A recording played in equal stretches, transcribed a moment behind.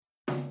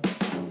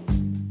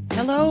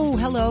Hello,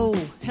 hello,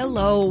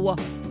 hello.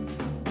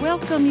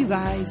 Welcome, you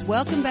guys.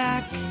 Welcome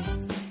back.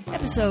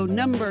 Episode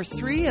number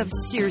 3 of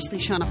Seriously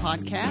Shauna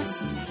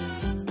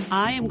podcast.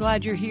 I am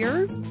glad you're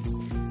here.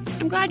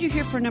 I'm glad you're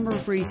here for a number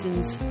of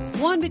reasons.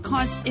 One,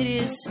 because it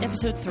is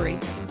episode 3.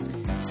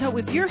 So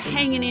if you're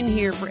hanging in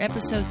here for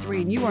episode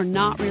 3 and you are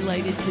not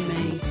related to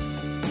me,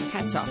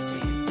 hats off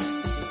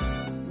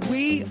to you.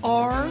 We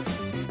are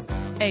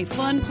a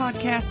fun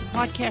podcast, a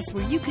podcast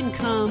where you can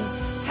come,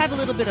 have a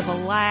little bit of a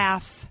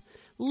laugh,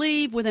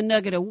 leave with a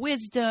nugget of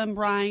wisdom,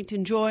 right?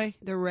 Enjoy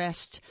the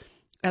rest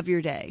of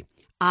your day.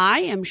 I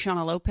am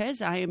Shauna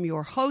Lopez. I am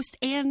your host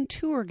and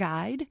tour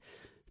guide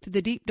through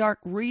the deep, dark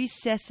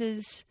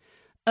recesses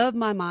of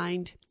my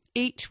mind.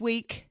 Each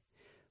week,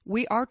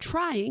 we are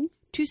trying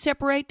to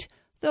separate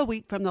the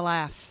wheat from the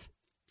laugh.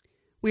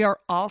 We are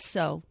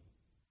also,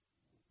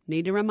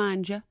 need to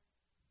remind you,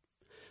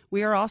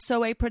 we are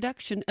also a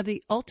production of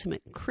the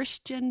Ultimate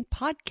Christian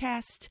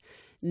Podcast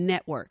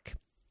Network.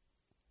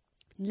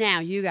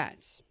 Now, you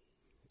guys,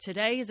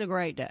 today is a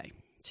great day.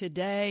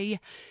 Today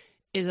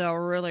is a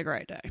really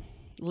great day.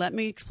 Let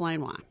me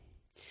explain why.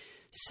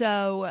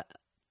 So,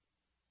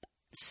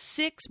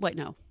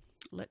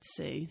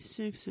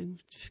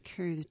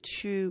 carry the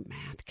 2,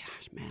 math.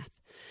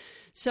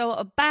 So,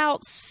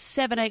 about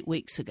 7-8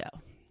 weeks ago,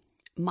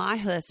 my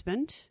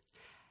husband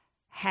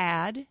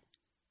had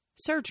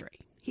surgery.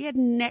 He had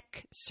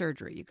neck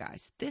surgery, you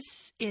guys.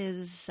 This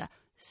is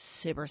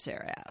super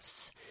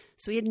serious.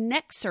 So, he had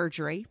neck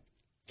surgery.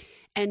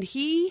 And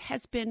he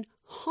has been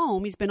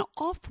home. He's been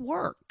off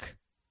work,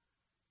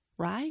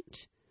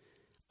 right?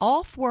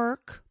 Off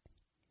work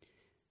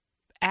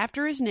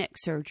after his neck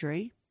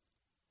surgery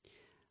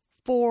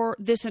for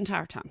this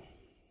entire time.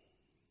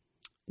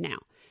 Now,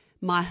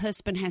 my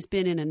husband has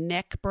been in a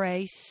neck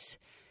brace.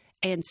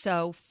 And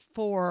so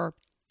for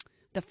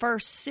the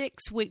first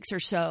 6 weeks or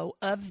so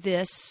of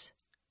this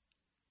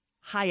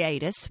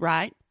hiatus,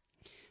 right,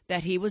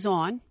 that he was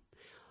on,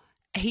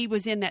 he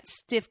was in that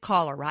stiff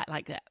collar, right?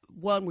 Like that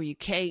one where you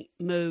can't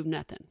move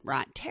nothing,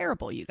 right?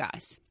 Terrible, you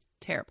guys.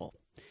 Terrible.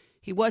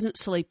 He wasn't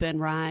sleeping,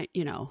 right?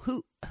 You know,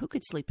 who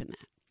could sleep in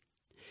that?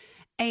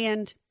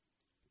 And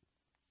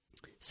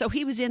so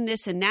he was in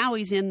this, and now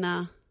he's in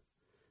the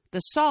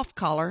soft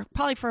collar,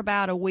 probably for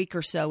about a week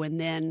or so.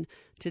 And then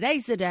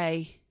today's the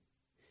day,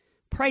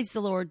 praise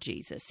the Lord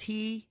Jesus,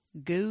 he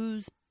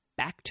goes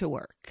back to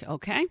work,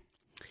 okay?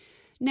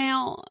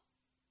 Now,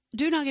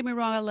 do not get me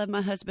wrong, I love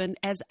my husband,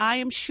 as I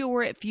am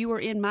sure if you were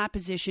in my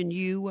position,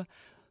 you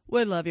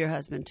would love your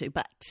husband too.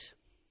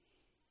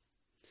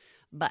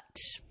 But,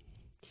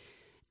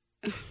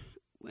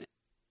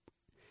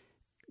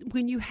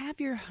 when you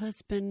have your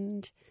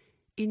husband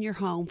in your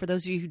home, for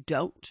those of you who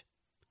don't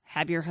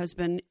have your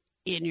husband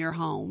in your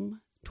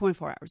home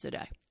 24 hours a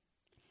day,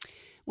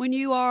 when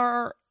you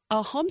are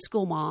a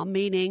homeschool mom,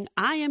 meaning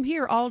I am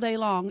here all day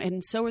long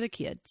and so are the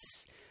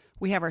kids,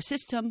 we have our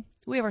system,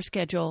 we have our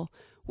schedule,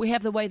 we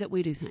have the way that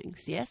we do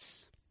things,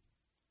 yes?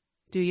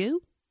 Do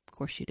you? Of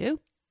course you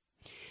do.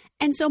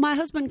 And so my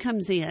husband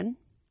comes in,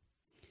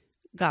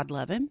 God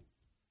love him,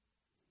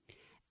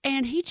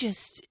 and he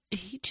just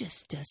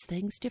does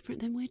things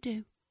different than we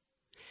do.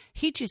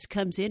 He just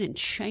comes in and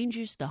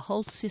changes the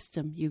whole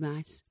system, you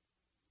guys.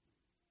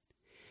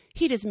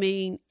 He doesn't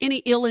mean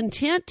any ill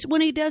intent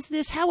when he does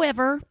this.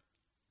 However,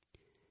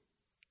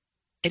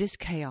 it is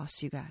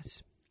chaos, you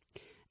guys.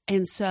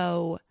 And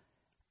so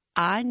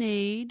I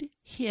need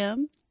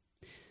him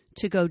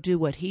to go do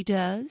what he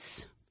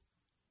does,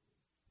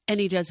 and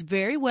he does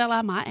very well,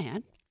 I might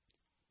add,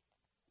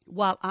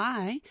 while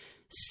I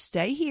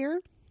stay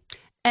here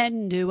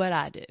and do what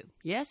I do.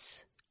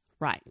 Yes?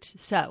 Right.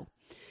 So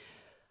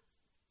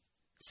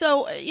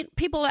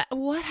people,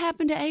 what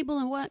happened to Abel,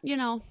 and what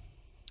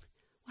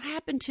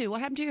happened to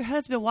your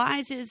husband? Why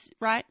is his,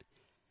 right?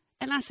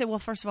 And I said, well,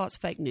 first of all, it's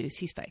fake news.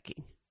 He's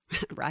faking,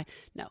 right?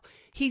 No,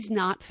 he's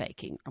not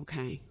faking,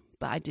 okay?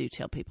 But I do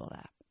tell people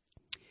that.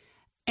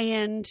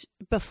 And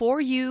before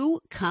you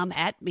come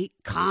at me,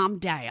 calm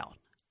down.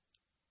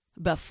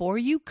 Before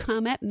you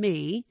come at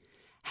me,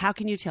 how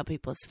can you tell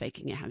people it's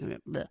faking it? How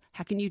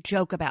can you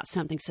joke about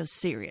something so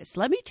serious?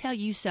 Let me tell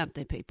you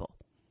something, people.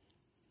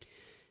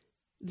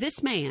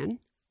 This man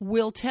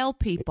will tell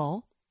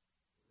people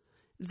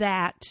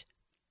that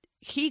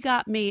he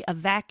got me a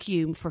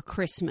vacuum for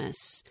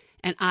Christmas,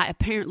 and I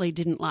apparently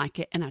didn't like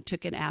it, and I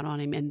took it out on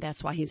him, and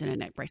that's why he's in a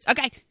neck brace.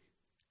 Okay.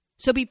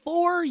 So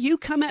before you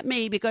come at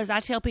me because I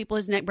tell people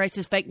his neck brace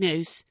is fake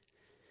news,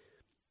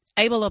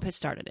 Abel Lopez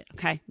started it,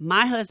 okay?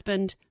 My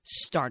husband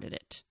started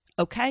it,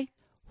 okay?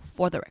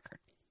 For the record.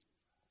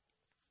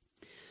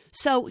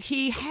 So first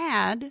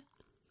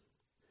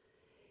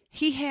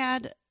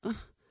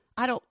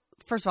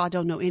of all, I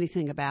don't know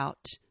anything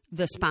about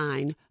the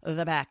spine,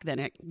 the back, the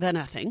neck, the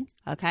nothing,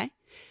 okay?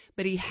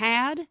 But he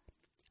had,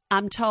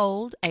 I'm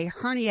told, a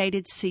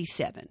herniated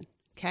C7,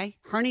 okay?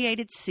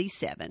 Herniated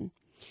C7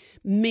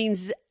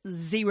 means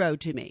zero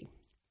to me,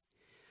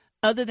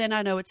 other than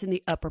I know it's in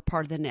the upper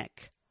part of the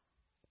neck.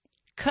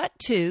 Cut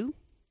to,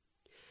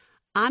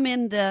 I'm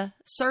in the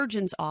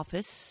surgeon's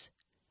office.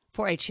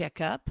 for a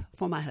checkup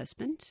for my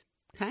husband.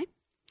 Okay.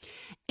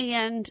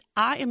 And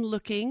I am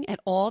looking at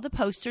all the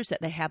posters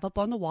that they have up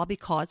on the wall,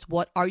 because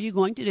what are you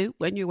going to do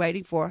when you're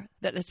waiting for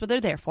that? That's what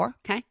they're there for.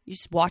 Okay. You're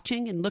just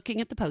watching and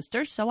looking at the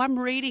posters. So I'm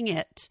reading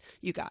it,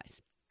 you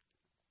guys.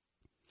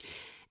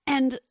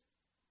 And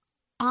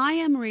I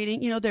am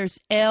reading, there's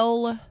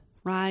L,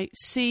 right?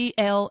 C,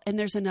 L, and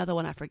there's another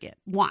one I forget.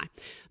 Why?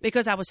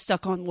 Because I was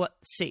stuck on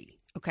C.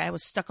 Okay. I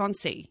was stuck on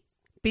C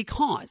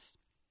because,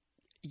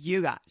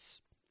 you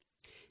guys,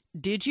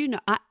 did you know,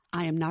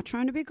 I am not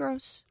trying to be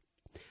gross.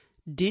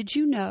 Did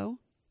you know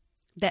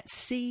that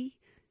C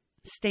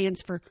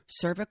stands for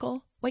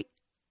cervical? Wait,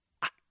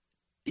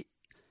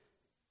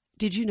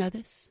 did you know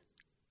this?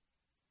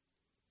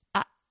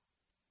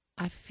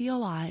 I feel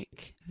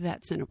like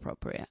that's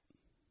inappropriate.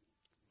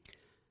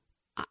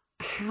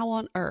 How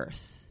on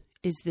earth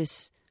is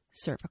this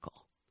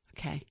cervical?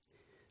 Okay.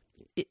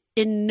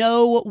 In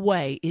no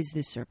way is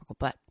this cervical,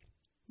 but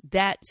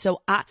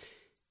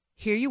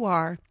here you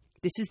are.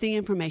 This is the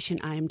information.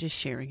 I am just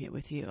sharing it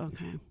with you.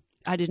 Okay.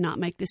 I did not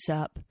make this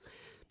up.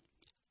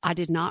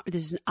 This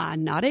is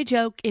not a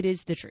joke. It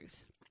is the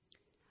truth.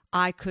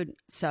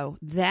 So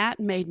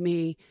that made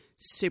me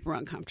super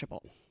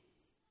uncomfortable.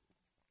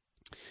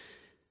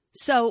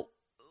 So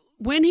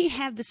when he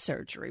had the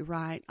surgery,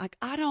 right? Like,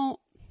 I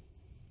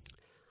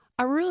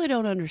really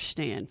don't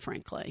understand,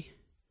 frankly.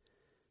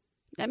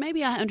 That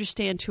maybe I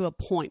understand to a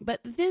point, but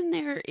then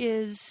there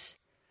is,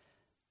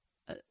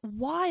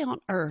 why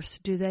on earth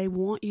do they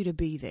want you to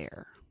be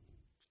there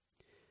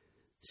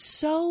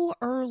so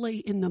early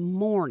in the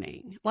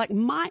morning?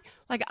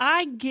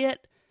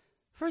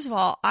 First of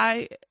all,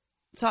 I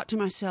thought to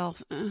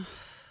myself, I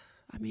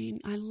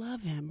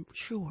love him,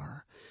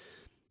 sure.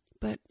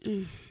 But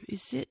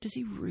does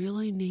he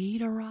really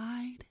need a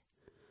ride?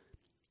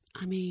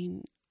 I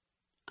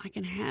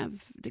can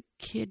have the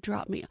kid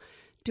drop me.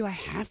 Do I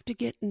have to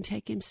get and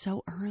take him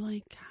so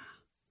early?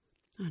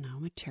 God, I know,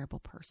 I'm a terrible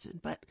person.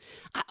 But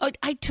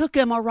I took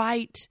him, all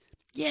right.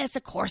 Yes,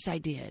 of course I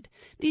did.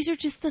 These are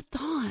just the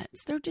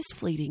thoughts. They're just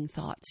fleeting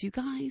thoughts, you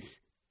guys.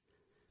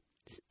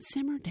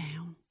 Simmer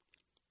down.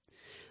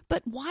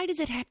 But why does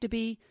it have to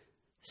be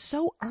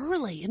so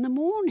early in the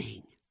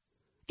morning?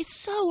 It's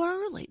so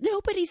early.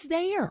 Nobody's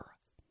there.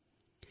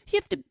 You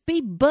have to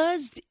be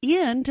buzzed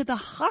into the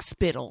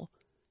hospital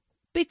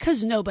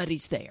because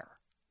nobody's there.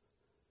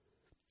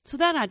 So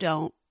that I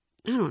don't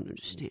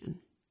understand.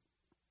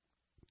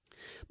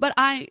 But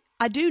I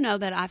do know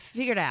that I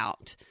figured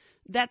out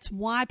that's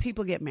why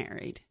people get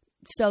married,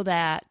 so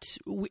that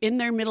in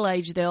their middle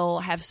age, they'll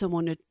have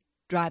someone to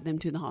drive them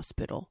to the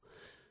hospital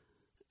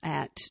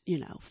at,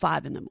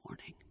 5 a.m.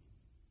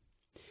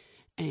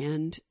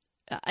 And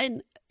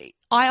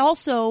I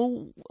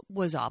also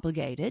was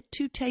obligated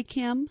to take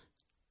him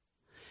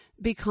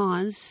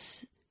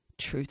because,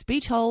 truth be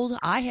told,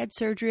 I had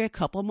surgery a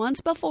couple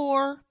months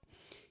before.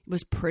 It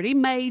was pretty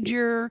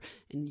major.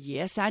 And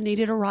yes, I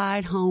needed a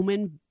ride home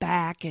and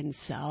back. And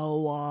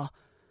so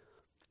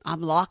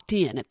I'm locked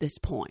in at this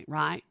point,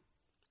 right?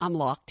 I'm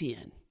locked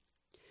in.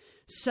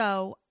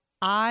 So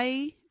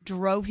I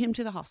drove him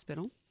to the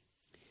hospital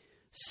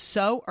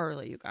so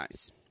early, you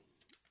guys,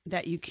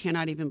 that you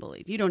cannot even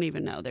believe. You don't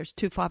even know. There's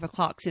 2 5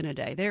 o'clocks in a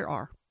day. There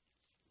are.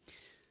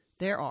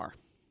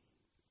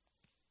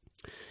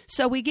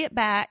 So we get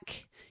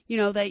back,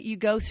 that you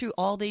go through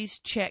all these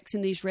checks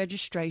and these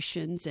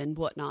registrations and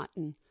whatnot.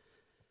 And,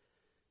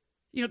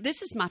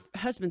 this is my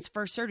husband's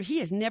first surgery. He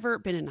has never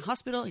been in the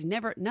hospital.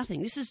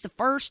 Nothing. This is the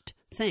first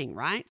thing,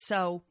 right?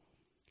 So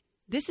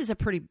this is a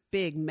pretty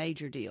big,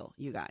 major deal,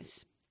 you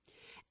guys.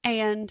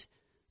 And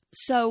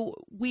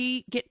so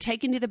we get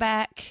taken to the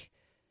back.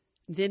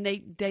 Then they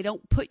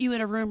don't put you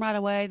in a room right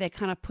away. They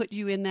kind of put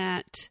you in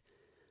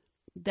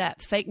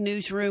that fake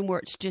news room where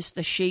it's just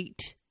a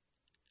sheet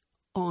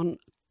on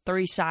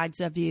 3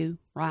 sides of you,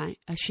 right?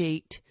 A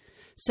sheet.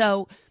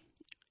 So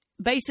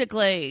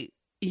basically,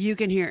 you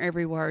can hear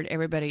every word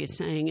everybody is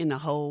saying in the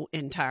whole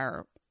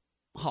entire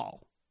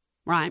hall,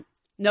 right?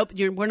 Nope,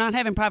 we're not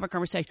having private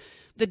conversation.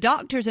 The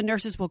doctors and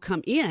nurses will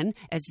come in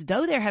as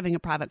though they're having a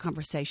private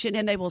conversation,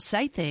 and they will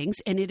say things,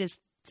 and it is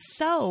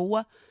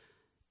so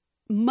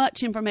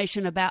much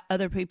information about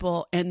other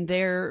people and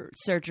their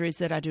surgeries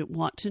that I don't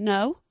want to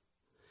know.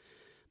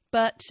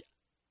 But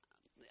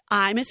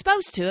I'm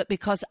exposed to it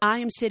because I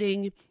am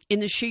sitting in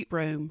the sheet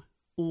room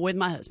with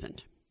my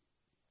husband.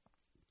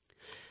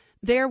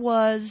 There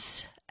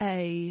was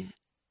a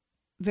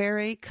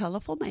very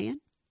colorful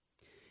man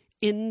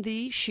in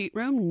the sheet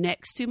room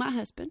next to my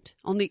husband,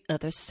 on the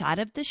other side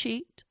of the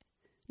sheet,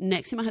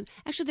 next to my husband.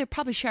 Actually, they're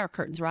probably shower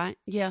curtains, right?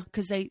 Yeah,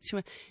 because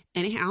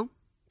anyhow,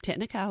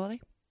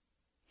 technicality.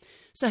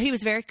 So he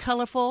was very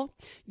colorful.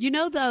 You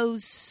know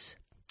those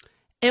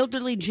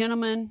elderly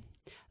gentlemen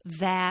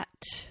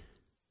that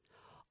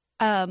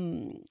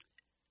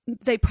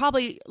they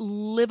probably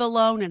live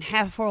alone and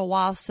have for a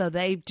while, so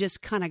they've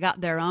just kind of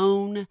got their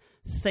own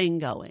thing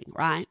going,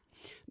 right?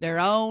 Their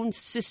own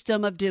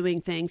system of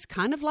doing things,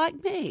 kind of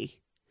like me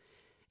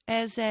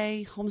as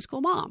a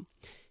homeschool mom.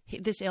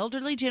 This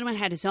elderly gentleman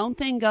had his own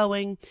thing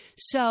going,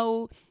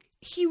 so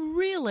he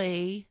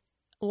really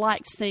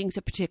likes things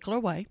a particular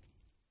way.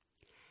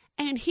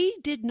 And he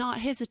did not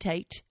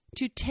hesitate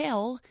to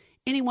tell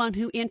anyone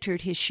who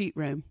entered his sheet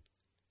room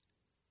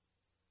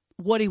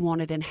what he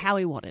wanted and how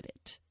he wanted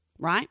it,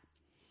 right?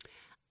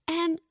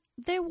 And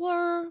there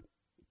were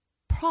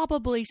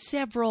probably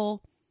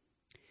several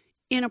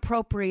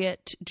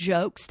inappropriate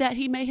jokes that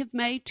he may have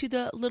made to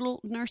the little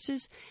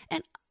nurses.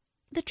 And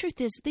the truth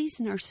is, these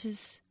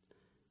nurses,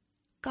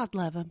 God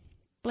love them,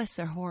 bless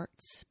their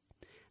hearts,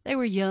 they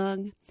were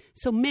young,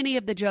 so many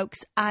of the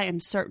jokes I am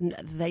certain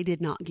they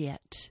did not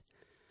get.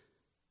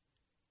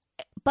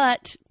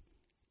 But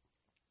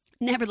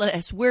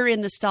nevertheless, we're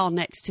in the stall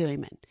next to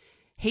him, and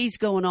he's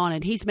going on,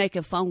 and he's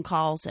making phone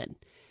calls and,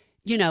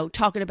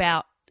 talking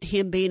about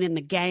him being in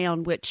the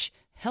gown, which,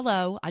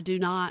 hello, I do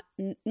not,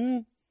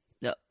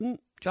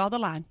 draw the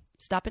line.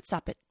 Stop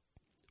it,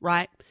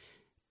 right?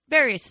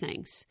 Various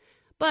things.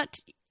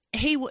 But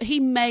he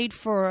made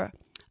for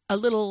a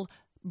little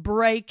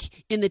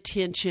break in the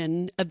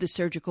tension of the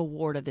surgical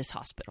ward of this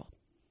hospital.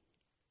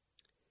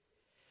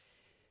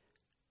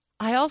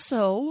 I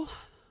also,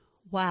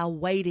 while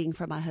waiting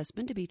for my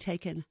husband to be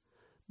taken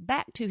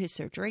back to his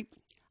surgery,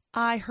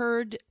 I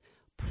heard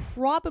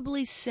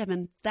probably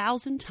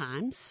 7,000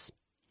 times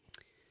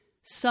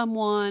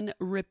someone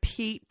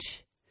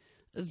repeat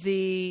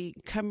the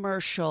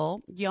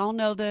commercial. Y'all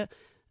know the,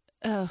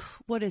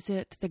 what is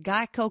it? The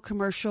Geico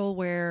commercial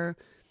where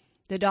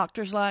the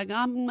doctor's like,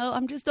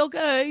 I'm just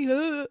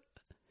okay.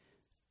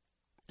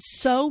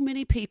 So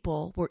many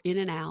people were in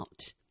and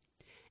out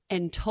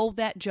and told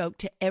that joke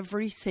to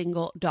every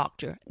single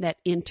doctor that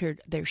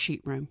entered their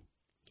sheet room.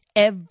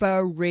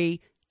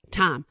 Every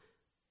time.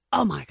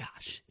 Oh my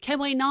gosh. Can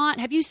we not?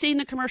 Have you seen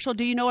the commercial?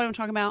 Do you know what I'm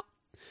talking about?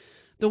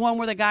 The one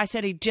where the guy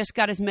said he just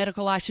got his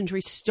medical license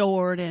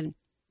restored and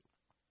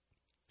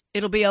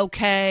it'll be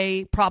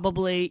okay.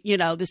 Probably,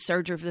 the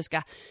surgery for this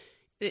guy.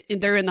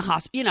 They're in the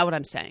hospital. You know what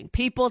I'm saying?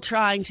 People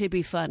trying to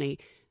be funny.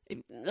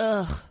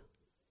 Ugh.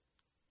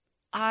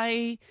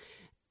 I'm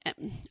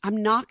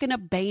not going to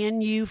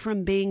ban you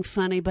from being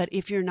funny, but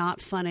if you're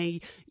not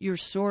funny, you're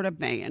sort of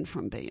banned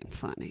from being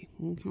funny.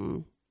 Mm-hmm.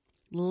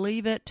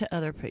 Leave it to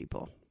other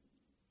people.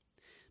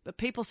 But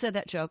people said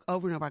that joke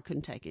over and over. I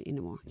couldn't take it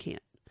anymore.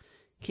 Can't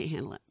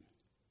handle it.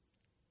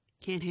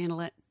 Can't handle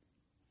it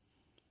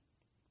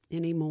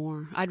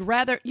anymore. I'd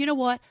rather, you know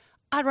what?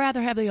 I'd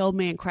rather have the old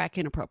man crack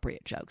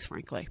inappropriate jokes,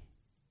 frankly.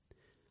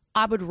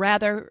 I would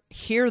rather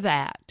hear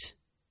that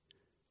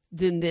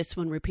than this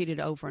one repeated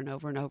over and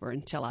over and over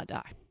until I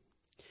die.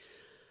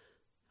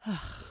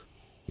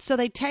 So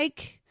they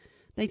take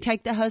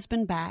the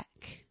husband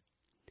back.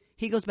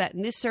 He goes back,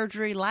 and this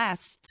surgery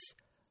lasts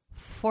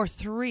for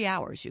 3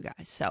 hours, you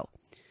guys. So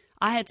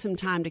I had some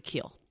time to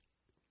kill.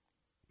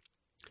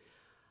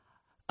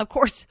 Of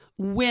course,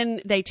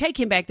 when they take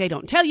him back, they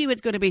don't tell you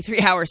it's going to be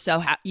 3 hours,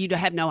 so you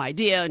have no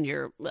idea, and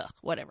you're,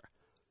 whatever.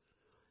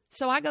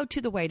 So I go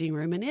to the waiting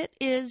room, and it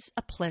is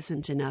a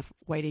pleasant enough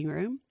waiting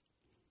room.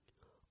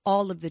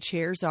 All of the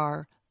chairs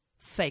are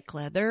fake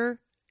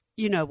leather.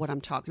 You know what I'm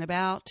talking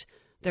about.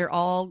 They're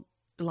all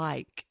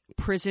like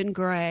prison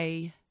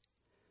gray.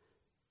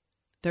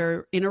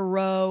 They're in a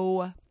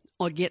row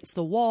against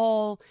the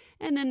wall,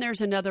 and then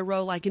there's another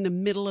row like in the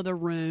middle of the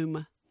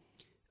room.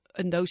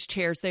 And those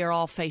chairs, they are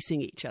all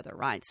facing each other,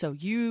 right? So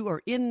you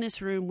are in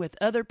this room with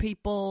other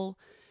people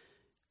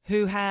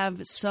who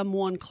have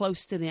someone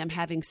close to them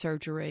having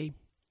surgery,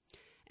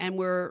 and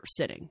we're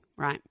sitting,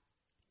 right,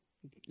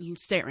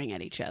 staring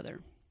at each other.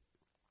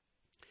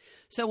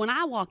 So when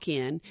I walk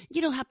in,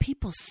 you know how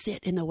people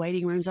sit in the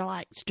waiting rooms are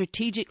like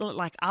strategic,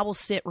 like I will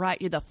sit right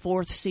near the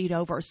fourth seat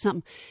over or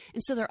something.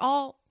 And so they're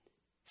all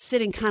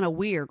sitting kind of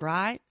weird,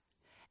 right?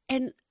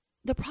 And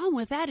the problem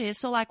with that is,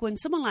 so like when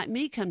someone like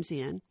me comes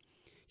in,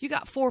 you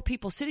got 4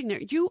 people sitting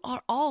there. You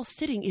are all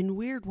sitting in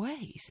weird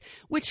ways,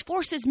 which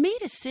forces me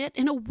to sit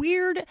in a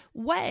weird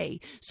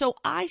way. So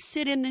I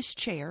sit in this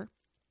chair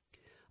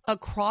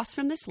across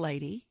from this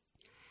lady.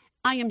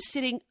 I am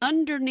sitting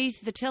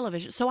underneath the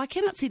television, so I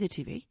cannot see the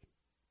TV.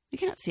 You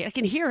cannot see it. I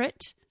can hear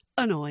it.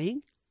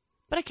 Annoying,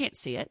 but I can't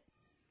see it.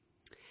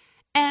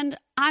 And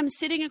I'm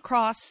sitting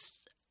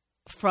across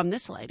from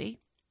this lady,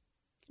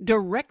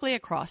 directly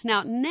across.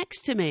 Now,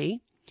 next to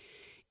me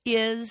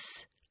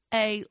is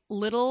a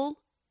little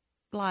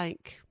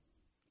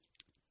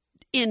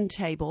end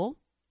table,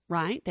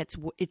 right?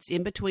 It's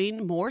in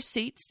between more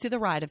seats to the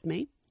right of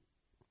me.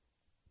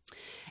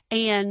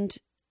 And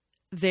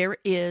there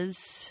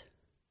is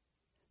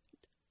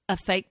a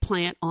fake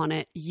plant on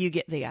it. You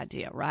get the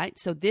idea, right?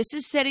 So this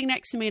is sitting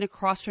next to me, and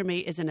across from me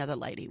is another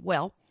lady.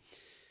 Well,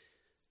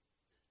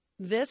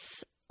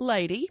 this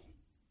lady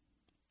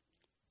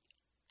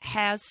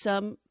has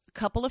a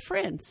couple of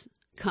friends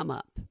come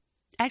up.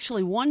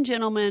 Actually, one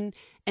gentleman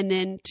and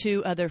then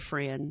 2 other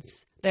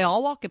friends. They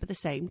all walk up at the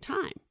same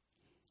time.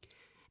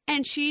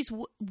 And she's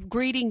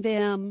greeting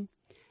them,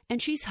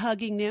 and she's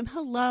hugging them.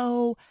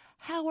 Hello,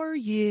 how are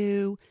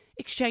you?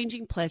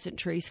 Exchanging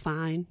pleasantries,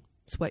 fine.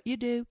 It's what you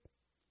do.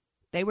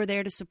 They were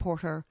there to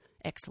support her.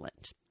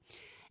 Excellent.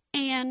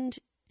 And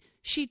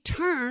she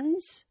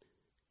turns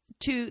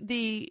to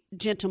the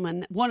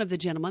gentleman, one of the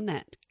gentlemen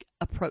that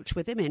approached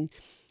with him,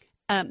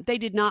 and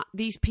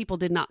these people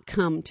did not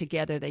come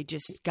together. They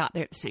just got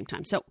there at the same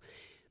time. So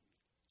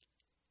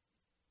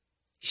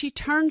she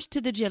turns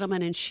to the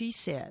gentleman and she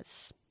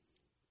says,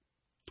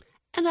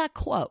 and I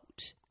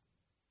quote,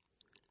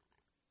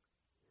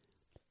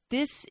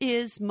 "This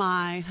is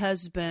my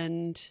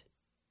husband,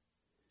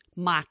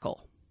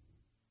 Michael."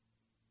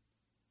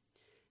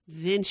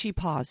 Then she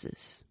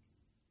pauses.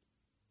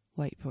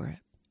 Wait for it.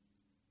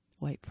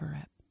 Wait for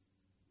it.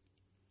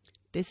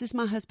 "This is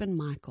my husband,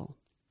 Michael."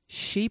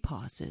 She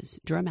pauses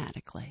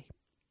dramatically.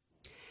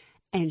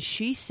 And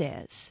she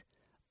says,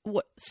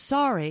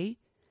 "Sorry,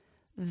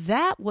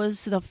 that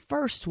was the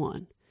first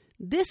one.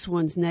 This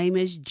one's name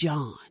is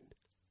John."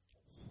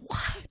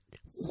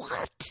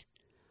 What?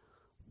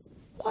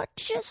 What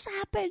just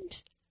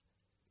happened?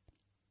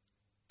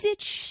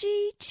 Did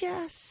she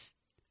just...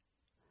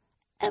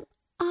 Am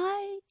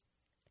I...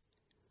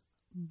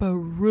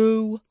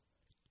 Brutal,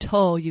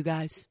 you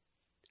guys.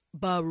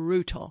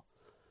 Brutal.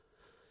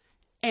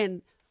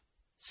 And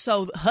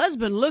so the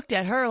husband looked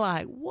at her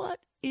like, what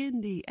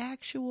in the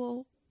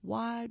actual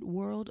wide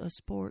world of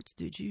sports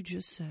did you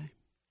just say?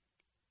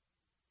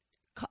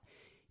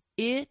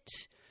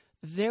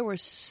 There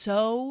was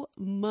so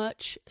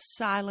much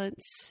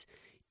silence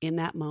in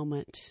that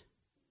moment.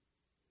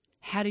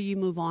 How do you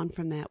move on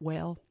from that?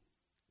 Well,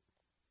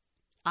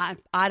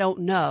 I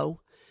don't know.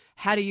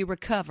 How do you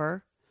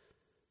recover?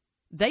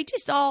 They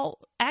just all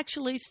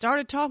actually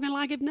started talking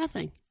like if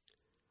nothing.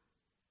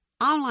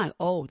 I'm like,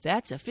 oh,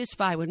 that's a fist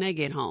fight when they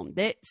get home.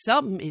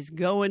 Something is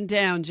going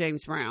down,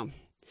 James Brown.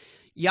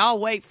 Y'all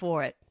wait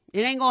for it.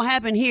 It ain't going to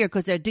happen here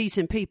because they're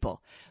decent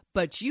people.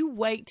 But you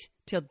wait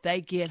till they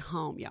get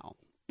home, y'all.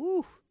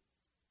 Woo.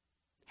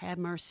 Have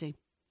mercy.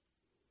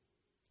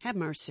 Have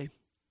mercy.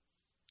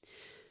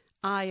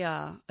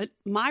 My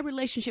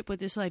relationship with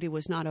this lady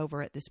was not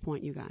over at this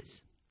point, you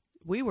guys.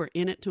 We were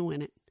in it to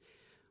win it.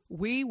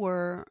 We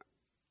were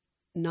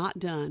not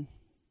done.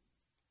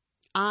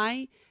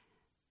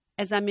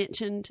 As I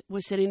mentioned,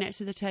 was sitting next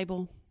to the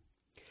table,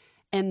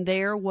 and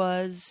there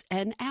was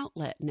an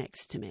outlet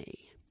next to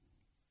me.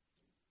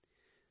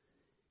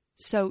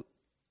 So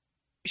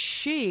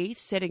she,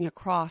 sitting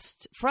across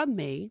from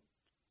me,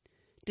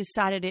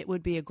 decided it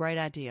would be a great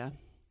idea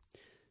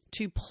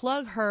to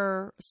plug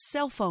her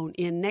cell phone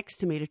in next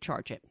to me to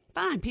charge it.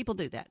 Fine, people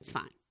do that. It's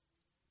fine.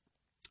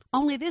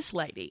 Only this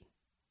lady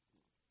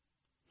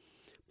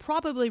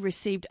probably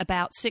received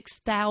about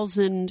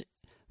 6,000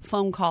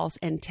 phone calls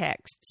and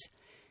texts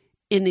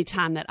in the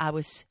time that I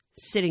was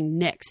sitting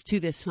next to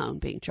this phone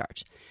being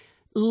charged.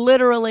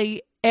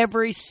 Literally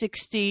every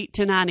 60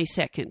 to 90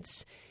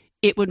 seconds,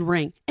 it would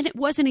ring. And it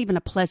wasn't even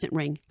a pleasant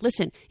ring.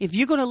 Listen, if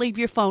you're going to leave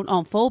your phone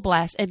on full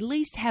blast, at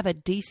least have a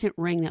decent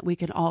ring that we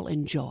can all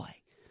enjoy.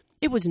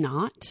 It was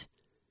not.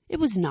 It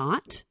was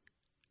not.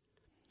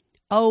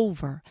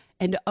 Over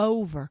and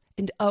over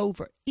and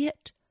over.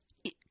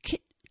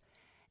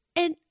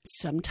 And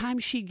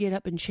sometimes she'd get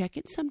up and check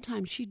it.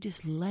 Sometimes she'd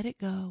just let it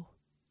go.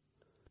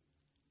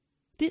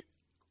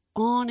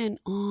 On and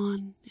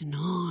on and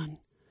on.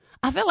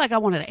 I felt like I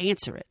wanted to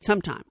answer it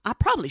sometime. I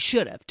probably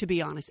should have, to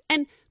be honest.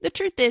 And the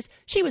truth is,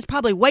 she was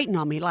probably waiting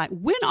on me like,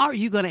 when are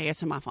you going to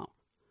answer my phone?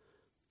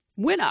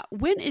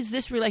 When is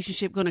this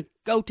relationship going to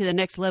go to the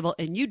next level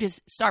and you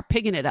just start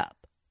picking it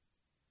up?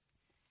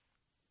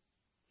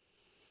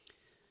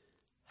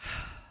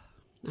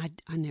 I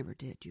never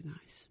did, you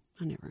guys.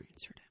 I never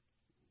answered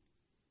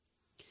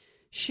it.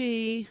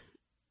 She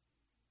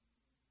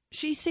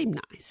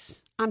seemed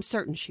nice. I'm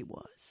certain she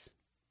was.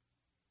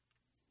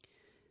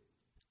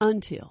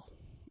 Until,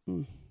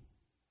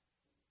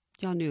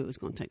 y'all knew it was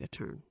going to take a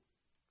turn.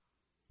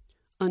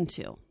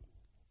 Until.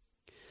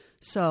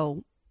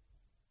 So,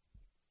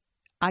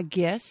 I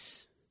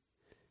guess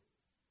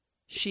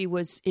she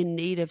was in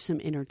need of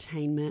some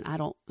entertainment.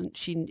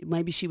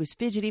 Maybe she was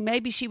fidgety.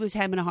 Maybe she was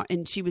having a heart,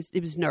 and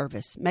it was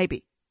nervous.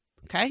 Maybe.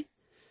 Okay?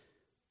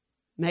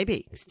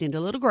 Maybe. Extend a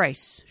little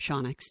grace,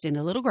 Shauna. Extend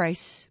a little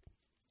grace.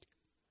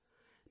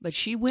 But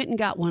she went and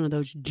got one of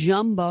those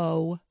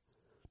jumbo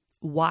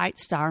white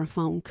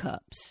styrofoam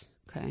cups,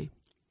 okay?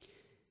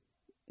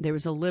 There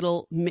was a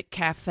little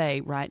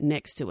McCafe right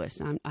next to us.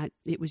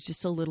 It was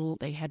just a little,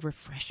 they had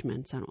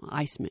refreshments,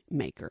 ice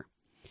maker.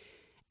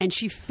 And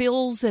she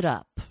fills it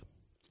up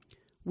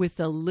with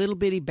a little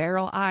bitty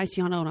barrel ice.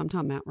 Y'all know what I'm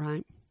talking about,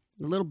 right?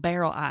 The little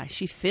barrel ice.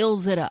 She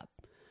fills it up.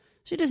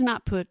 She does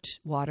not put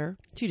water.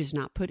 She does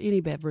not put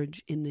any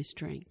beverage in this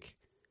drink.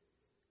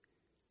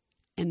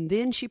 And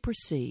then she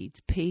proceeds,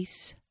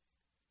 piece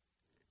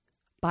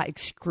by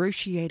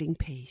excruciating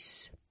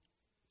piece,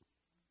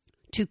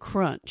 to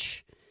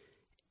crunch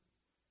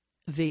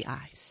the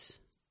ice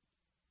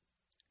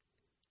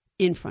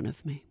in front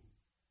of me.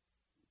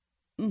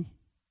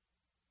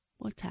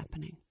 What's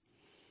happening?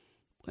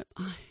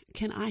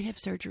 Can I have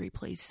surgery,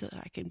 please, so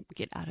that I can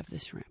get out of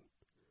this room?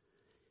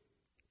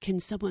 Can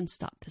someone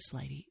stop this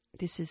lady?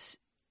 This is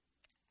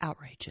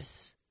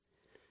outrageous.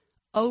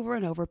 over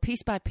and over,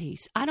 piece by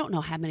piece. I don't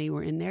know how many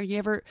were in there. You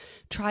ever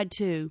tried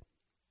to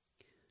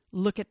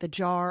look at the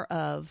jar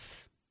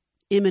of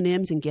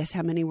M&Ms and guess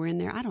how many were in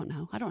there? I don't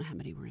know. I don't know how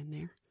many were in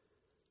there.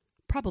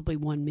 Probably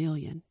 1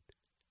 million.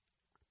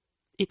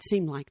 It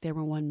seemed like there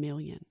were 1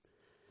 million.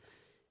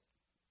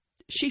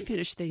 She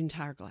finished the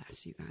entire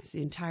glass, you guys,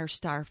 the entire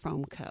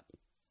styrofoam cup.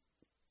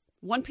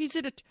 One piece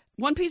at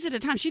a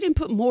time. She didn't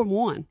put more than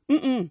one.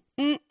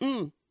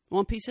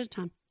 One piece at a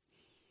time.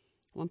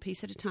 One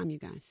piece at a time, you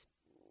guys.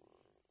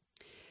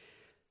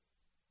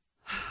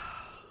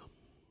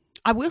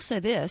 I will say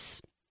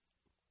this.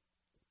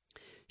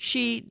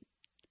 She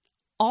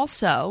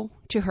also,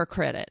 to her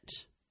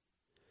credit,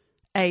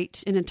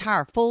 ate an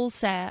entire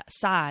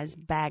full-size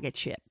bag of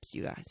chips,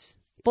 you guys.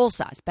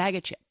 Full-size bag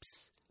of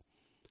chips.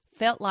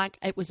 Felt like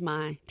it was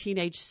my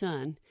teenage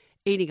son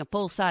eating a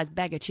full-size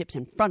bag of chips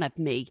in front of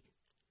me.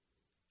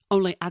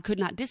 Only I could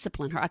not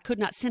discipline her. I could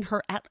not send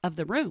her out of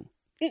the room.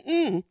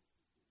 I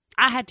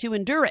had to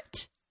endure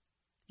it,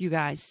 you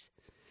guys.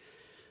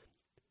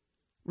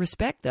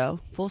 Respect,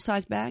 though.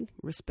 Full-size bag,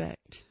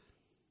 respect.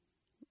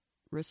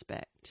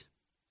 Respect.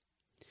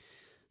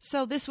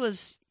 So this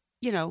was,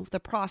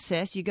 the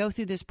process. You go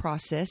through this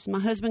process. My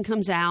husband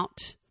comes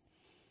out.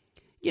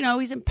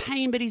 He's in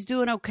pain, but he's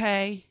doing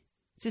okay.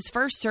 It's his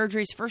first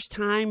surgery, his first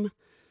time.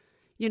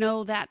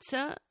 That's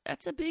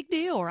a big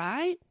deal,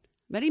 right?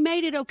 But he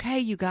made it okay,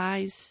 you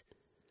guys.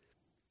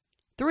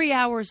 3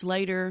 hours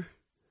later,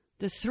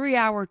 the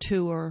 3-hour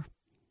tour.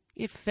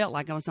 It felt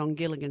like I was on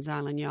Gilligan's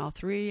Island, y'all.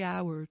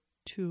 3-hour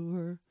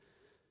tour.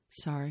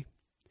 Sorry.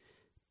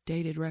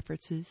 Dated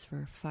references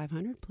for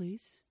 500,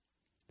 please.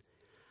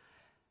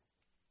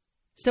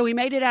 So we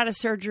made it out of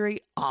surgery,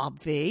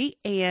 obvi,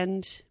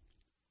 and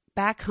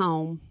back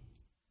home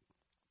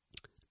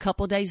a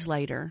couple days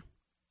later,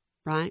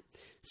 right?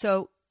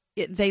 So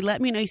they let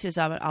me know. He says,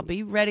 I'll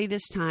be ready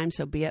this time,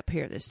 so be up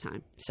here this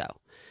time. So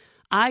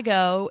I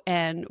go,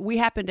 and we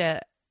happen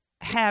to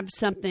have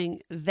something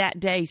that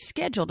day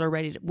scheduled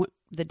already,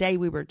 the day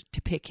we were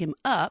to pick him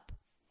up.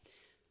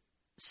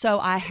 So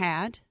I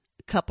had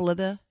a couple of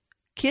the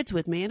kids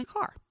with me in a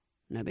car.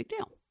 No big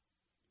deal.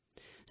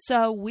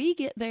 So we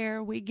get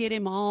there, we get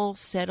him all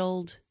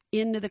settled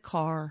into the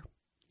car,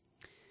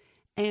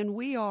 and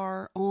we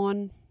are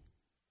on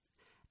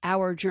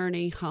our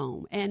journey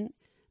home. And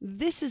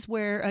this is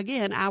where,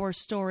 again, our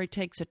story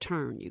takes a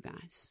turn, you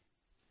guys.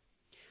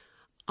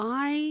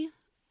 I'm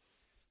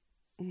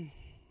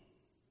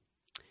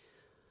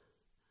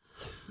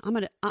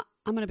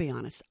gonna be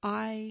honest.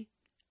 I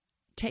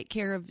take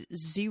care of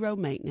zero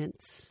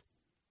maintenance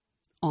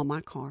on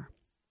my car.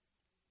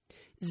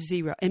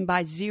 Zero. And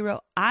by zero,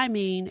 I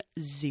mean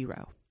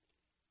zero.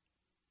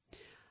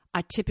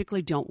 I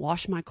typically don't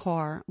wash my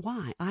car.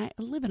 Why? I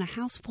live in a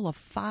house full of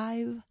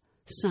 5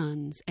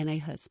 sons and a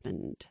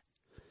husband.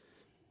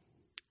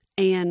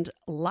 And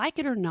like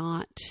it or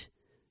not,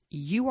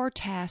 you are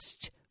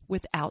tasked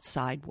with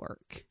outside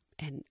work.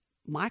 And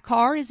my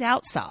car is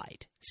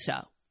outside.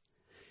 So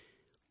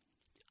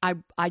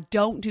I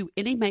don't do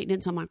any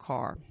maintenance on my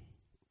car.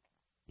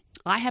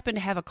 I happen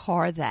to have a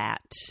car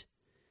that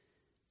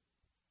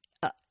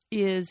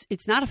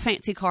it's not a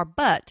fancy car,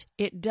 but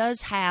it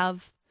does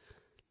have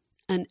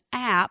an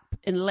app,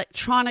 and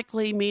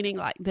electronically, meaning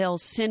like they'll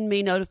send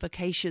me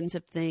notifications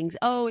of things.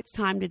 Oh, it's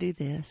time to do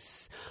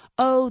this.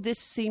 Oh, this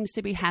seems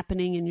to be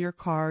happening in your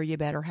car. You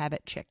better have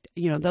it checked.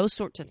 Those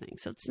sorts of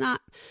things. So it's not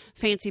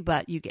fancy,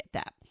 but you get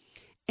that.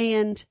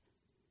 And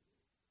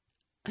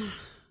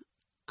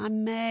I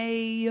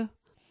may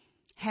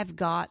have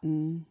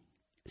gotten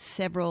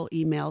several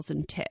emails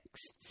and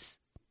texts,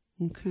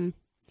 okay,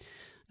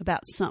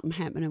 about something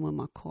happening with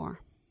my car.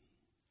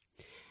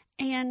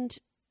 And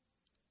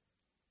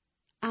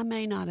I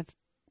may not have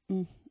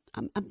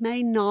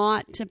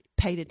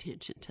paid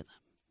attention to them.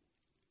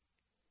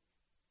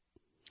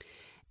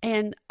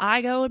 And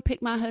I go and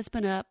pick my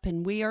husband up,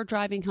 and we are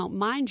driving home.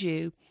 Mind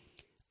you,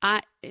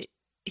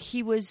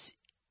 he was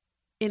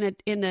in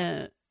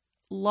a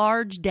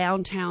large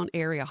downtown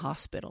area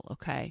hospital,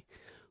 okay?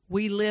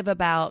 We live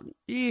about,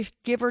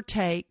 give or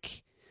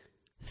take,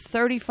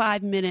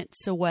 35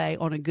 minutes away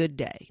on a good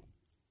day.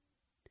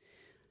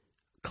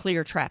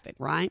 Clear traffic,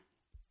 right?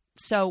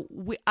 So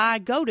I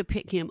go to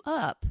pick him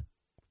up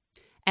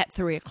at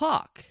 3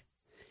 o'clock.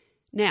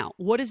 Now,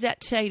 what does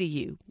that say to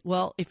you?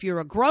 Well, if you're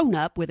a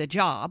grown-up with a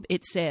job,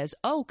 it says,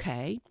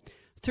 okay,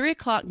 3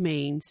 o'clock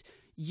means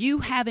you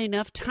have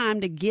enough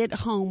time to get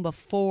home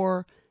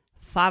before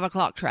 5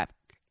 o'clock traffic,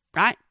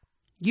 right?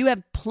 You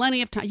have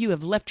plenty of time. You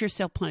have left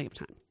yourself plenty of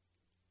time.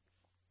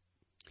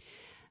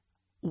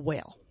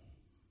 Well,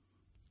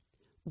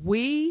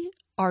 we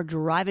are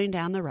driving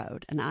down the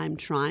road, and I'm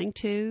trying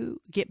to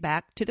get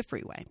back to the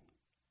freeway.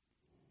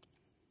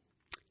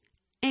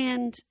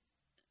 And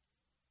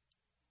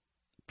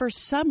for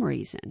some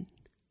reason,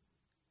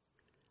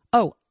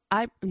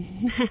 I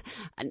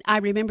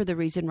remember the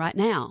reason right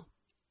now.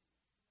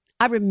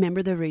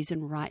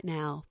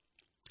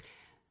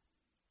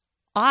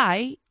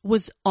 I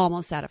was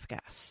almost out of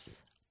gas.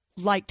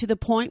 Like to the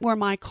point where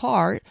my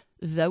car,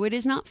 though it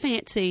is not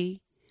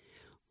fancy,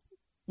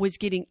 was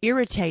getting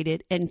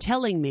irritated and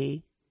telling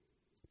me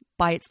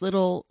by its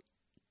little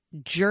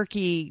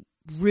jerky,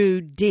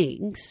 rude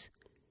dings,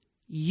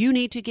 you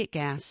need to get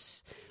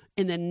gas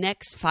in the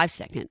next 5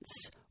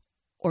 seconds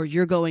or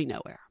you're going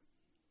nowhere.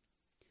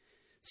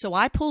 So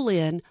I pull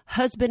in.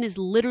 Husband is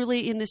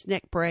literally in this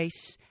neck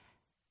brace,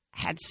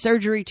 had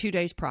surgery 2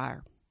 days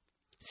prior,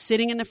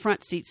 sitting in the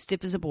front seat,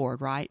 stiff as a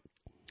board, right?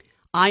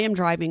 I am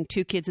driving,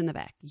 2 kids in the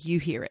back. You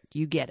hear it.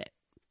 You get it.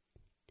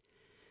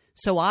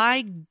 So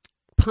I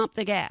pump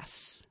the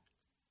gas,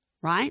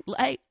 right?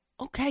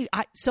 Okay,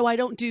 so I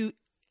don't do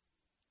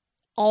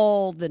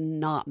all the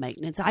not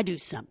maintenance. I do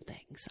some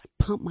things. I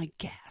pump my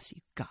gas,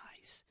 you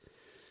guys.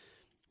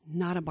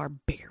 Not a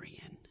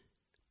barbarian.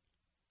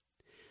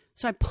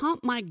 So I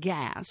pump my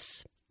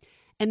gas,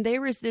 and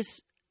there is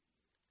this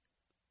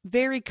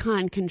very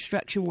kind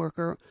construction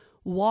worker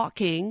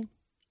walking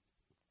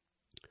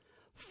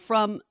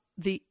from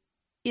the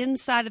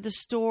inside of the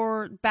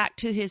store back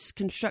to his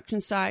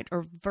construction site,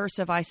 or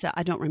versa versa.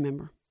 I don't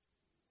remember.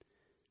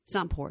 It's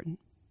not important.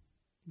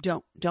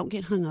 Don't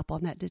get hung up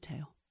on that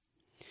detail.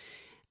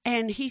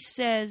 And he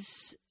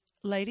says,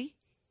 lady,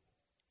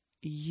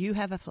 you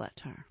have a flat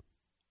tire.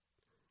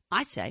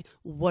 I say,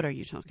 what are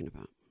you talking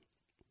about?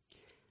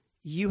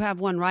 You have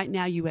one right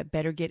now. You had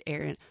better get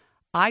air in.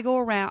 I go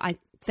around. I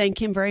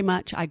thank him very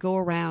much. I go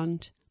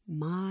around.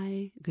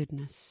 My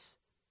goodness.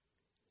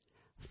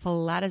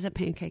 Flat as a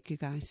pancake, you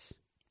guys.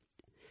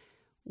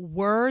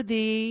 Were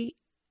the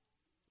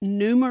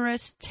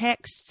numerous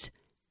texts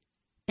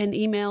and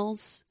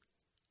emails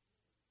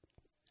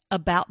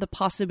about the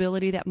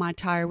possibility that my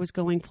tire was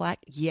going flat?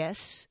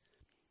 Yes.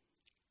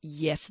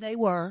 Yes, they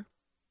were.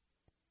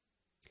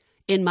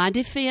 In my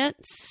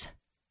defense,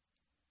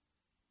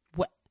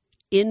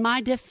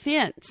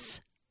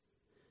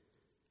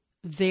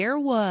 there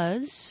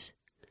was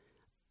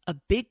a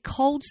big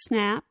cold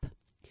snap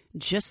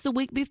just the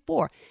week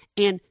before.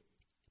 And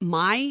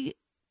I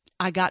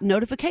got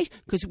notification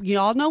because you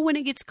all know when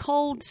it gets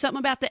cold, something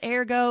about the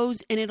air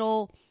goes and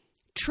it'll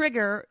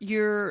trigger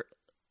your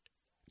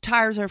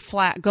tires are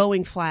flat,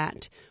 going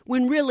flat,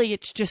 when really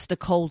it's just the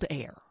cold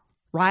air,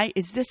 right?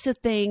 Is this a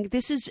thing?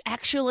 This is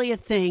actually a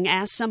thing.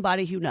 Ask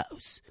somebody who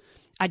knows.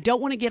 I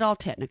don't want to get all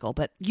technical,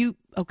 but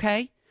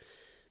okay?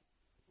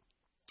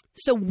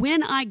 So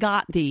when I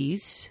got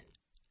these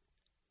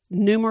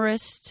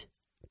numerous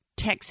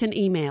texts and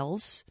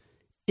emails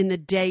in the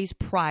days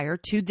prior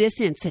to this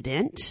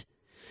incident,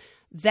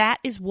 that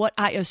is what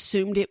I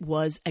assumed it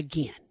was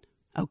again.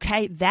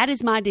 Okay? That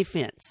is my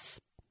defense.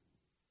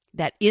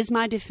 That is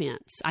my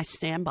defense. I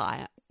stand by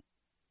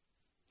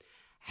it.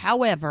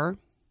 However,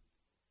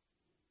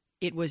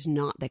 it was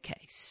not the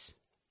case.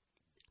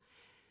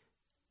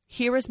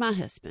 Here is my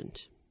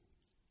husband.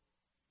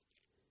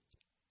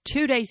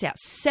 2 days out,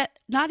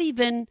 not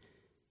even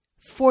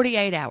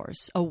 48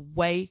 hours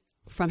away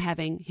from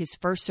having his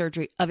first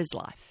surgery of his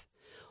life,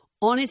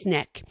 on his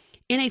neck,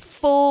 in a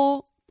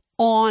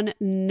full-on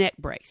neck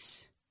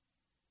brace,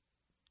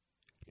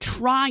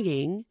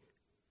 trying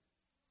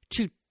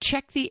to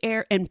check the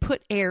air and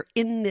put air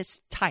in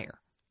this tire.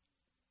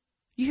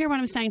 You hear what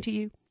I'm saying to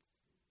you?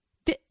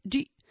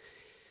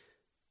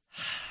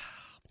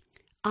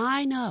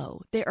 I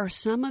know there are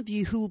some of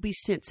you who will be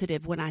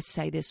sensitive when I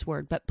say this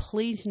word, but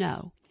please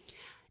know,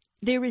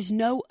 there is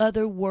no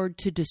other word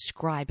to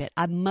describe it.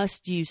 I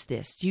must use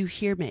this. Do you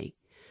hear me?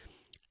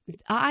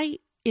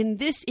 In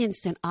this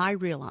instant, I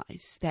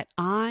realize that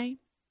I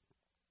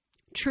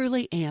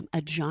truly am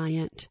a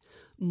giant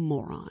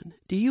moron.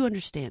 Do you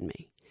understand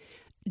me?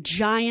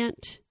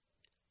 Giant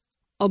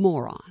a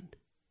moron.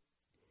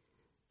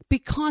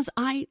 Because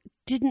I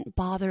didn't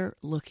bother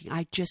looking.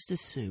 I just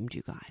assumed,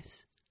 you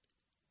guys.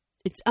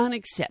 It's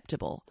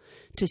unacceptable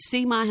to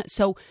see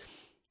so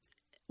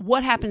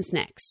what happens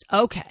next?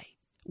 Okay.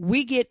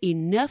 We get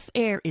enough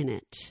air in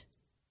it.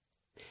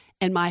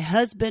 And my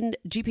husband,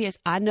 GPS,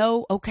 I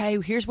know, okay,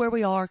 here's where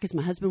we are because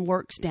my husband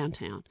works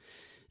downtown.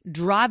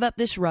 Drive up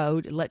this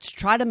road. Let's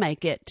try to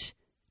make it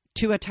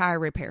to a tire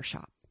repair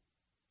shop.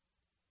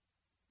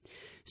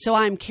 So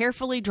I'm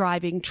carefully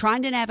driving,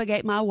 trying to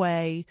navigate my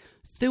way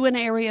through an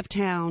area of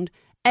town.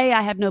 A,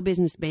 I have no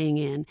business being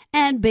in.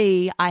 And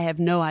B, I have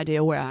no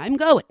idea where I'm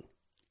going.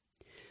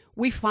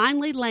 We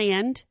finally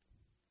land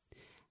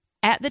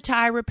at the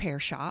tire repair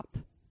shop,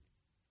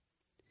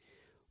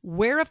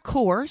 where, of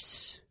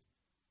course,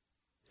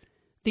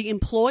 the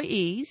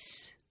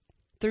employees,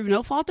 through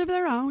no fault of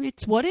their own,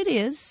 it's what it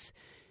is,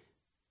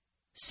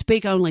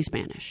 speak only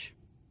Spanish.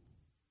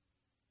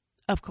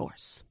 Of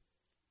course.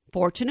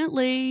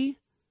 Fortunately,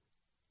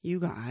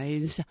 you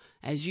guys,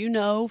 as you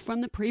know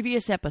from the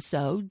previous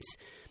episodes,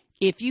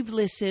 if you've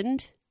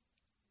listened,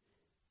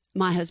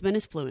 my husband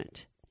is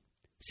fluent.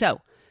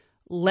 So,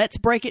 let's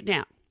break it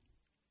down.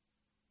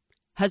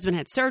 Husband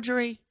had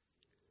surgery.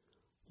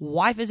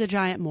 Wife is a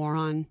giant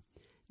moron.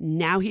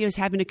 Now he is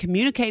having to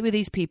communicate with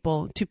these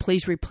people to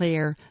please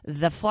repair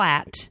the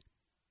flat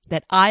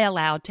that I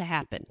allowed to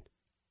happen.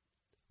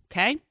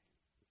 Okay?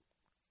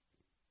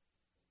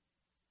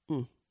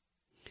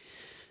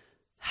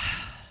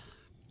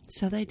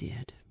 So they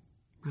did.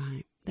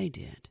 Right. They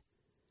did.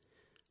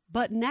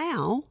 But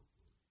now,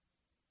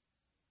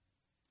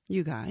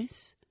 you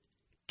guys,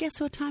 guess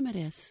what time it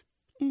is?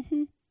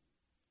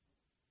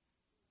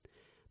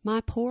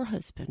 My poor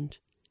husband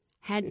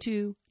had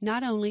to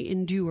not only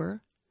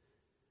endure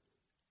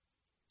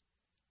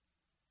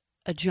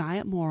a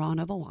giant moron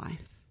of a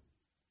wife,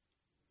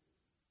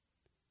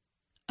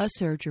 a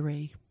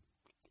surgery,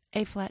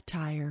 a flat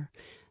tire.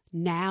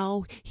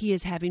 Now he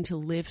is having to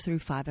live through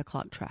 5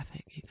 o'clock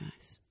traffic, you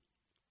guys.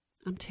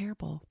 I'm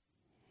terrible.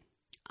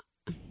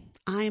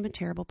 I am a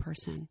terrible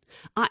person.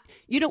 I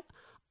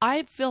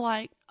feel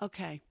like,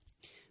 okay,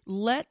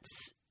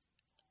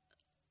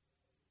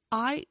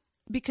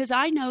 because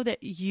I know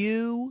that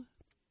you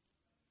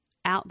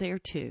out there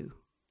too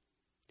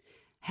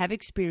have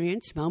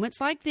experienced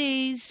moments like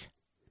these.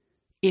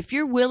 If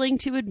you're willing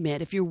to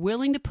admit, if you're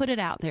willing to put it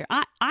out there,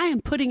 I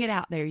am putting it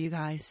out there, you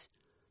guys.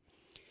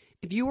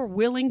 If you are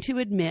willing to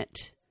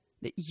admit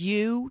that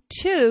you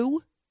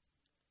too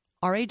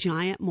are a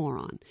giant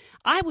moron.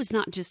 I was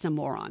not just a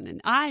moron,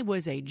 and I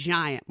was a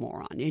giant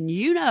moron. And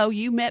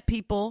you met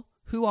people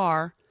who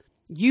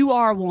you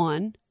are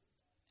one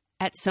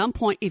at some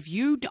point. If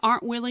you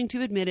aren't willing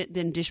to admit it,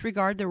 then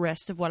disregard the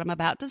rest of what I'm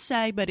about to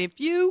say. But if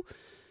you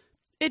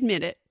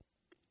admit it,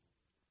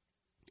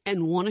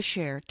 and want to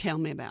share, tell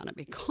me about it,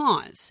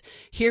 because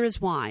here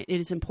is why it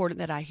is important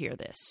that I hear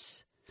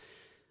this.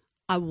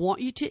 I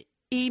want you to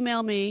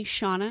email me,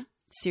 Shauna,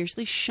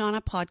 seriously,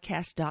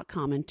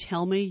 ShaunaPodcast.com, and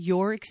tell me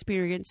your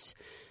experience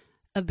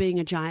of being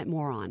a giant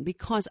moron,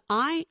 because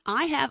I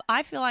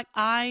feel like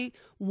I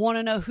want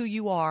to know who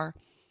you are.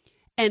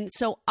 And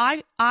so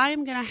I'm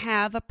going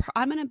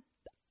to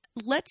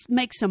let's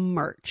make some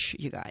merch,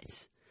 you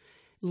guys.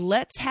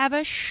 Let's have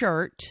a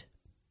shirt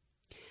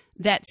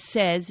that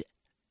says,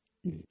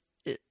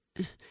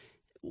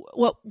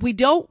 well, we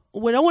don't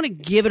want to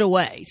give it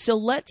away. So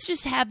let's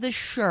just have the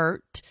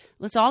shirt.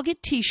 Let's all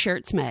get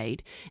T-shirts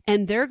made,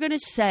 and they're going to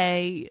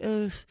say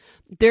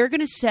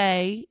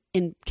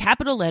in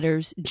capital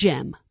letters,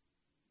 GEM.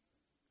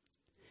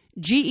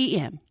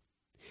 GEM.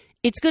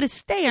 It's going to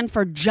stand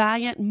for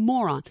giant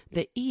moron.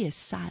 The E is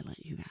silent,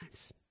 you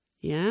guys.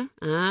 Yeah?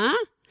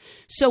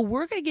 So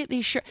we're going to get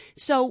these shirts.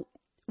 So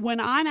when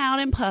I'm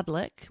out in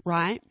public,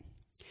 right,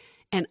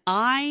 and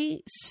I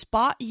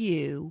spot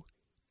you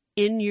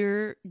in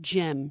your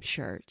GEM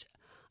shirt,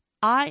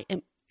 I'm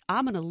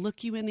going to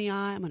look you in the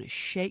eye. I'm going to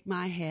shake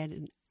my head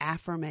in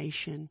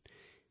affirmation.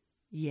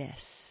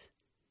 Yes,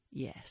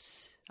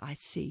 I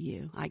see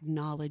you. I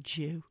acknowledge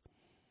you.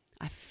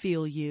 I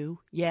feel you.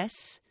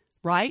 Yes,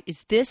 right?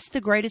 Is this the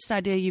greatest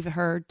idea you've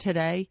heard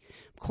today?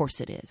 Of course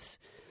it is.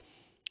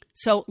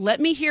 So let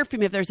me hear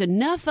from you. If there's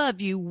enough of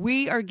you,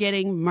 we are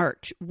getting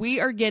merch. We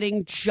are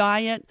getting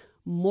giant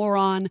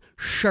moron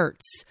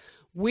shirts.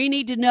 We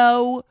need to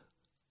know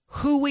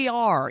who we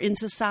are in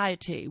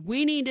society.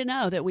 We need to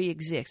know that we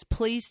exist.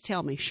 Please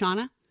tell me.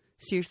 Shauna,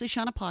 seriously,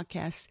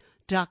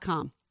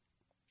 ShaunaPodcast.com.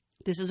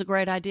 This is a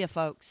great idea,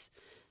 folks.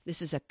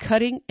 This is a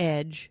cutting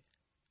edge,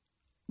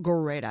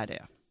 great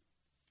idea.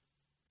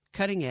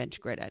 Cutting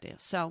edge, great idea.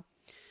 So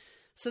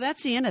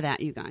that's the end of that,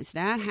 you guys.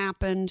 That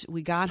happened.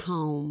 We got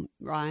home,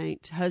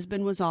 right?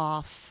 Husband was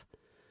off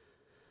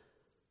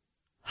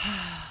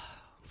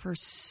for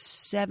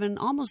 7,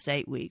 almost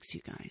 8 weeks,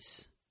 you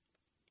guys.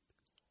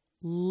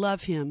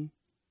 Love him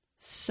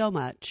so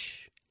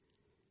much.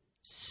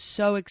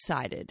 So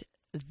excited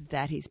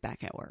that he's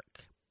back at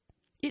work.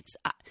 It's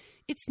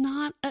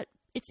not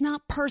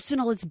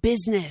personal, it's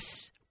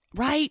business,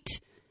 right?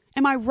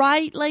 Am I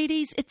right,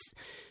 ladies? It's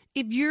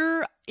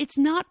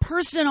not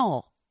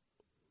personal.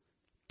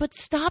 But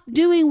stop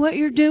doing what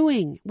you're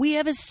doing. We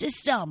have a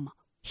system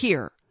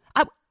here.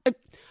 I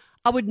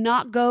would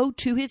not go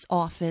to his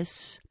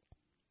office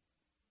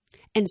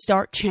and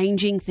start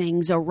changing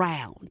things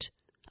around.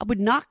 I would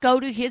not go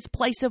to his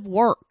place of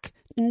work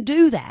and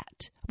do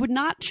that. I would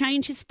not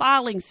change his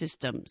filing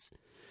systems.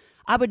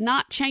 I would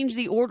not change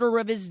the order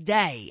of his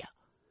day.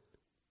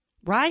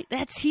 Right?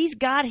 He's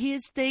got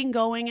his thing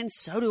going, and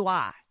so do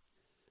I.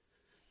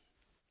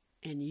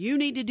 And you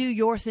need to do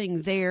your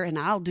thing there, and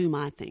I'll do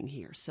my thing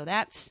here. So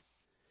that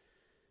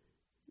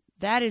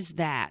is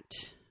that,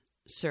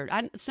 sir.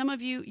 Some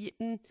of you,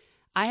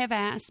 I have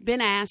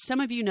been asked, some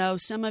of you know,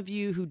 some of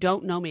you who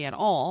don't know me at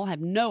all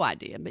have no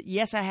idea. But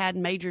yes, I had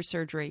major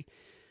surgery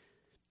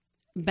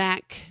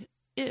back,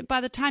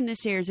 by the time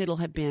this airs, it'll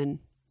have been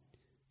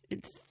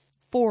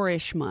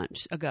 4-ish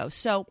months ago.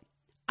 So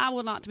I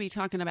will not be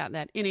talking about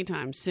that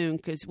anytime soon,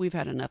 because we've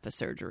had enough of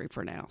surgery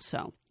for now.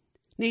 So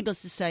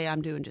needless to say,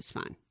 I'm doing just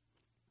fine.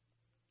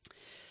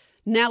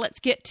 Now let's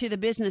get to the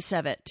business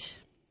of it.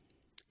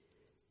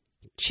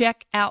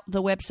 Check out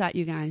the website,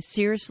 you guys.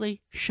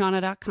 Seriously,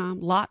 Shauna.com.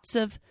 Lots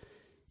of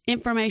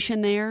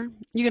information there.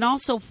 You can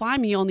also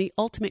find me on the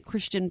Ultimate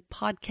Christian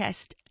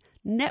Podcast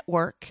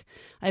Network.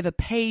 I have a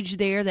page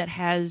there that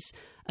has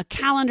a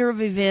calendar of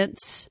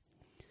events,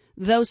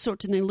 those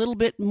sorts of things, a little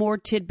bit more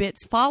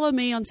tidbits. Follow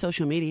me on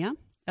social media,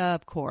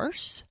 of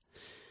course.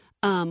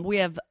 We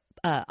have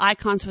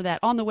icons for that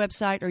on the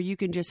website, or you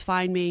can just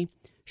find me,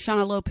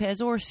 Shauna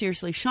Lopez or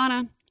Seriously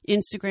Shauna,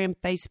 Instagram,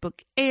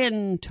 Facebook,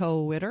 and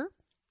Twitter.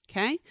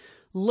 Okay?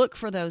 Look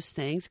for those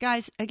things.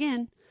 Guys,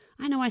 again,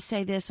 I know I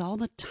say this all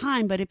the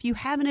time, but if you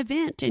have an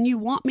event and you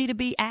want me to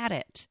be at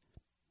it,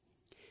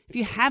 if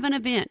you have an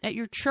event at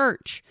your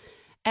church,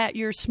 at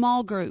your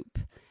small group,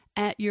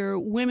 at your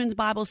women's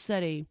Bible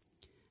study,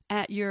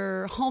 at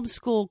your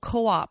homeschool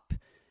co-op,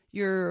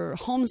 your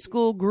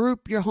homeschool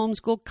group, your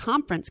homeschool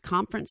conference.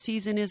 Conference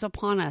season is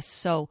upon us,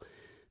 so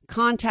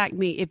contact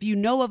me. If you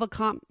know of a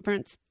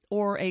conference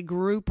or a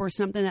group or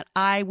something that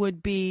I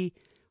would be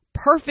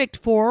perfect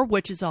for,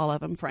 which is all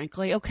of them,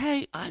 frankly,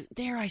 okay,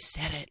 there I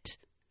said it.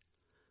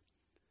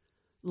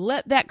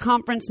 Let that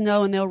conference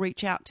know and they'll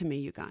reach out to me,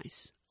 you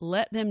guys.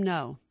 Let them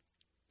know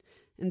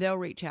and they'll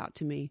reach out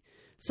to me.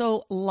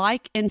 So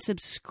like and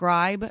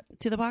subscribe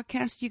to the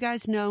podcast, you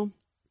guys know.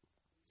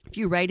 If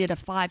you rate it a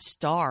 5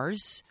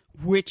 stars,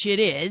 which it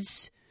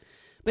is,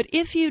 but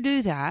if you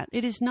do that,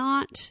 it is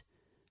not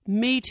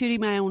me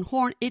tooting my own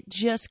horn. It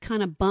just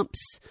kind of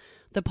bumps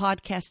the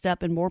podcast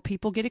up and more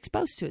people get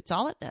exposed to it. It's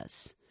all it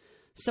does.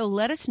 So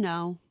let us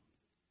know.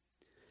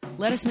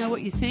 Let us know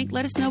what you think.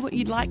 Let us know what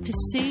you'd like to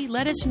see.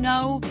 Let us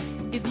know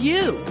if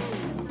you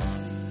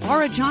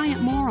are a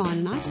giant moron,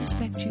 and I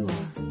suspect you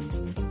are.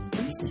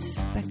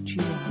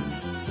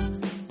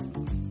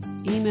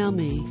 Email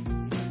me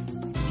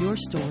your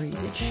stories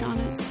at Shauna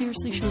at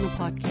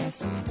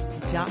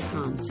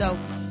SeriouslyShaunaPodcast.com. So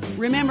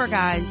remember,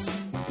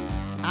 guys,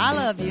 I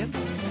love you.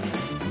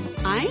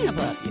 I ain't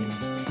above you,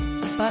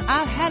 but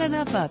I've had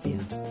enough of you.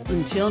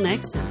 Until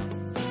next time.